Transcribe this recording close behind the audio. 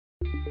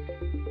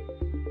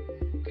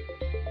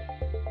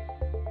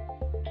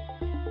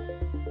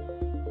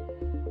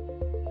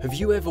Have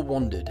you ever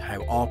wondered how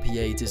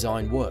RPA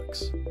design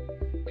works?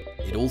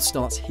 It all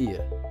starts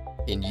here,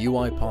 in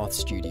UiPath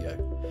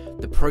Studio,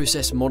 the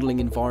process modeling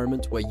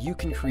environment where you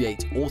can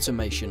create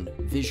automation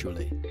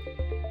visually.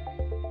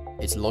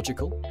 It's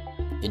logical,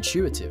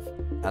 intuitive,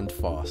 and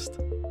fast.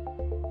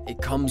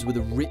 It comes with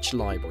a rich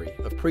library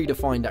of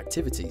predefined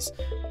activities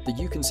that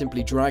you can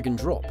simply drag and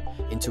drop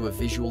into a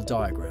visual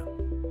diagram.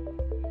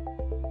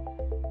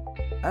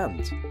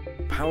 And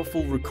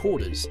powerful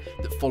recorders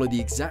that follow the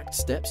exact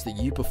steps that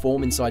you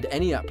perform inside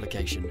any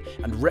application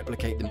and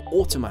replicate them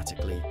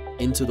automatically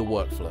into the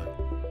workflow.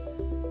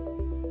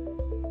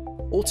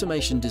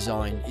 Automation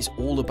design is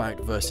all about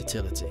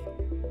versatility,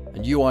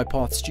 and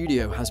UiPath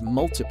Studio has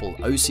multiple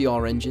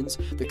OCR engines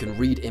that can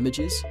read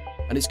images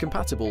and is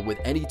compatible with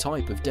any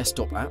type of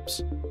desktop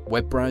apps,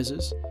 web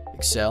browsers,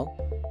 Excel,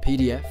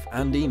 PDF,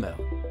 and email.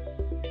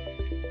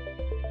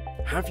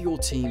 Have your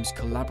teams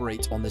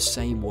collaborate on the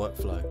same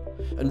workflow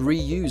and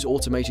reuse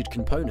automated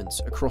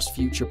components across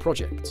future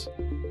projects.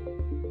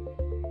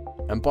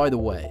 And by the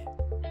way,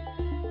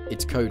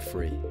 it's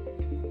code-free,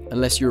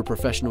 unless you're a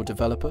professional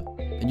developer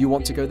and you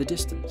want to go the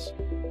distance.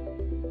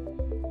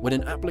 When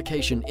an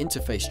application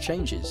interface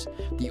changes,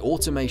 the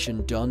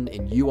automation done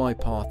in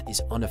UiPath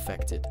is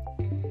unaffected.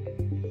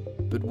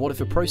 But what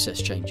if a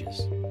process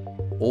changes,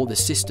 or the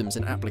systems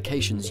and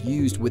applications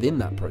used within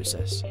that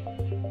process?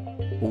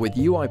 Well, with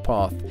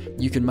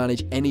UiPath, you can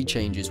manage any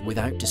changes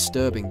without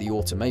disturbing the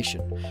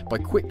automation by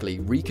quickly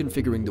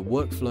reconfiguring the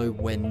workflow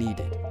when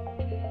needed.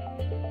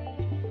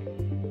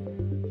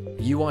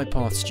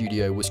 UiPath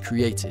Studio was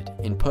created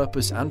in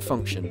purpose and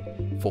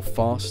function for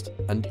fast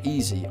and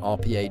easy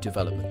RPA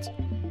development.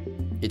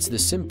 It's the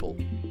simple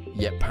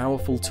yet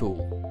powerful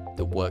tool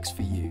that works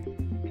for you.